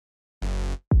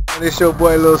It's your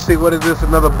boy Lil C. What is this?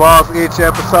 Another BALLZ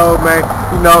episode, man.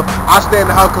 You know, I stay in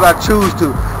the house because I choose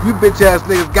to. You bitch ass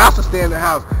niggas got to stay in the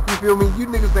house. You feel me? You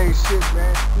niggas ain't shit,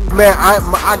 man. Man,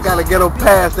 I got a ghetto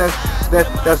pass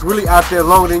that's really out there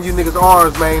longer than you niggas'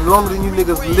 arms, man. Longer than you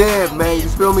niggas live, man. You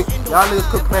feel me? Y'all niggas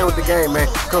quit playing with the game, man.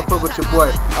 Come fuck with your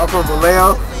boy. I'm from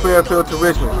Vallejo, Fairfield to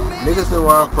Richmond. Niggas know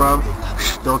where I'm from.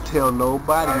 Don't tell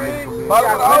nobody.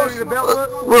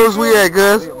 Where was we at,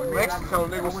 Gus? Mexico,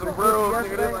 nigga, with some real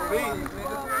nigga.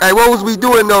 Hey, what was we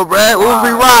doing though, Brad? What was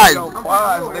we riding?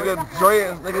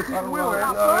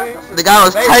 The guy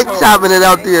was tank chopping it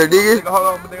out there, nigga. Hold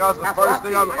on, but nigga, I was the first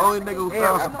nigga, I was the only nigga who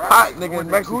found some pot, nigga, in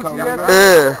Mexico.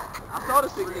 Yeah.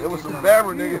 It was some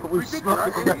Bama, nigga. We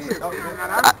smoked it.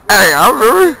 Hey, I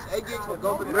remember.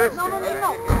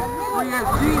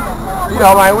 You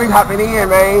know, man, we hopping in,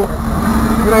 man.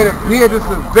 He ain't just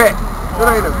a vet. It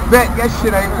ain't a vet. That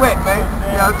shit ain't wet, man.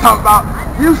 You know, talk about,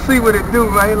 you see what it do,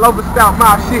 man. Lover style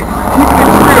my shit. Keep it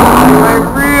real, man.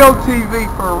 Real TV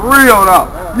for real, though.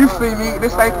 You see me,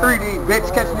 this ain't 3D,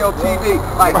 bitch. Catch me on TV.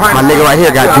 Like, my nigga right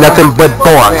here got nothing but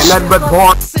bars. Nothing but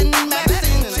bars.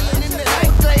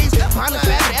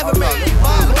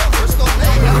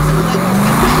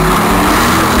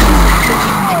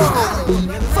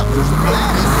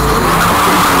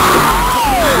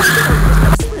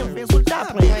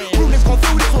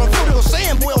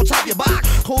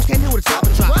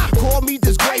 Call me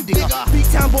this grave digger. Big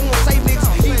time boy won't save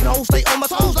niggas. Even hoes stay on my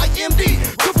toes like MD.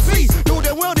 Good for C. Do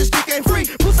that well, this dick ain't free.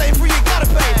 Puss ain't free, you gotta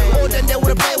pay. Or then there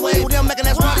with a bad way. Them making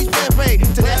that's why these pay.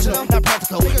 International, not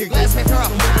practical. Your glass factor up.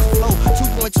 Flow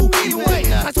 2.2 either way.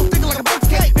 I so thinking like a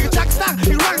birthday cake. Nigga chock stock,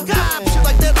 you rock a cop. Shit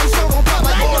like that, I'm sure gon' pop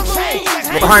like on chain.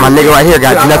 My nigga right here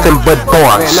got nothing but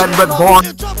bars. Nothing but bars.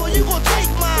 You gon'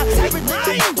 take mine.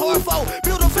 Everything torfo.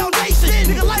 Build a foundation.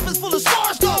 Nigga, life is full of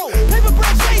stars though. Paper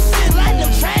bread chasing. Lighting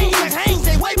them chains like hangs.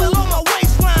 They way below my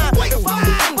waistline. Wait,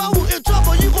 fine, but in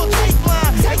trouble, you gon' take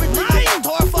mine. Everything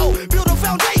torfo. Build a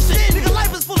foundation. Nigga,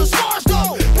 life is full of stars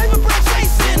though. Paper bread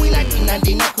chasing. We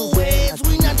 1990 knuckleheads.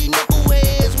 We 90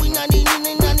 knuckleheads. We 90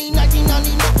 knuckleheads. We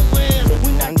 1990.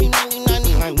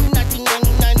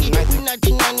 We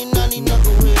 1990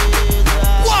 knuckleheads.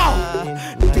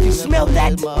 Whoa! Did you smell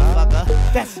that, motherfucker?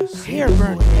 That's hair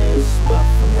burn.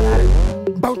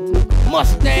 Burnt the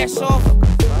mustache off.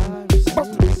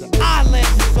 Burnt the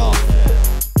eyelashes off.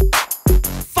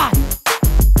 Fire.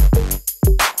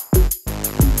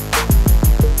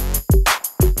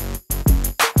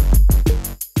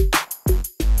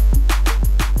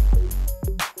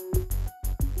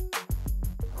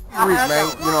 Man,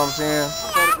 you know what I'm saying?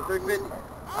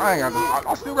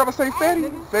 I still gotta say Fetty.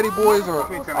 Fetty boys, or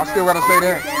I still gotta say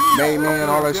that. Made man,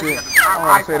 all that shit. I don't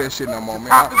gotta say that shit no more, man.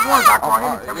 You know, man,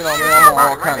 I'm on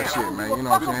all kind of shit, man. You know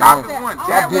what I'm saying?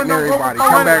 I'm getting everybody.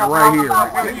 Come back right here.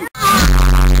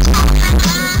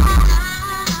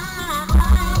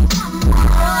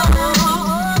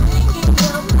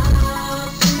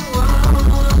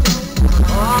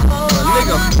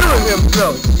 Nigga feeling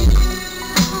himself.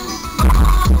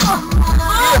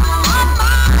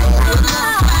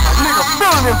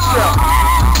 Himself.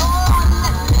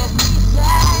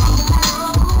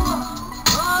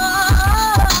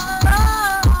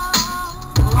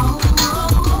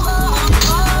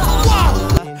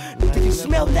 Did you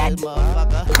smell that,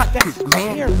 motherfucker? Cut this,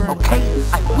 man, okay?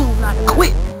 I will not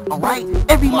quit, alright?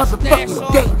 Every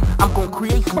motherfucking day, I'm gonna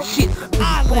create some shit for these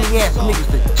funny ass niggas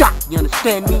to jock, you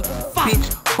understand me?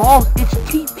 Bitch, BALLZ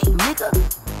Hdtv, nigga.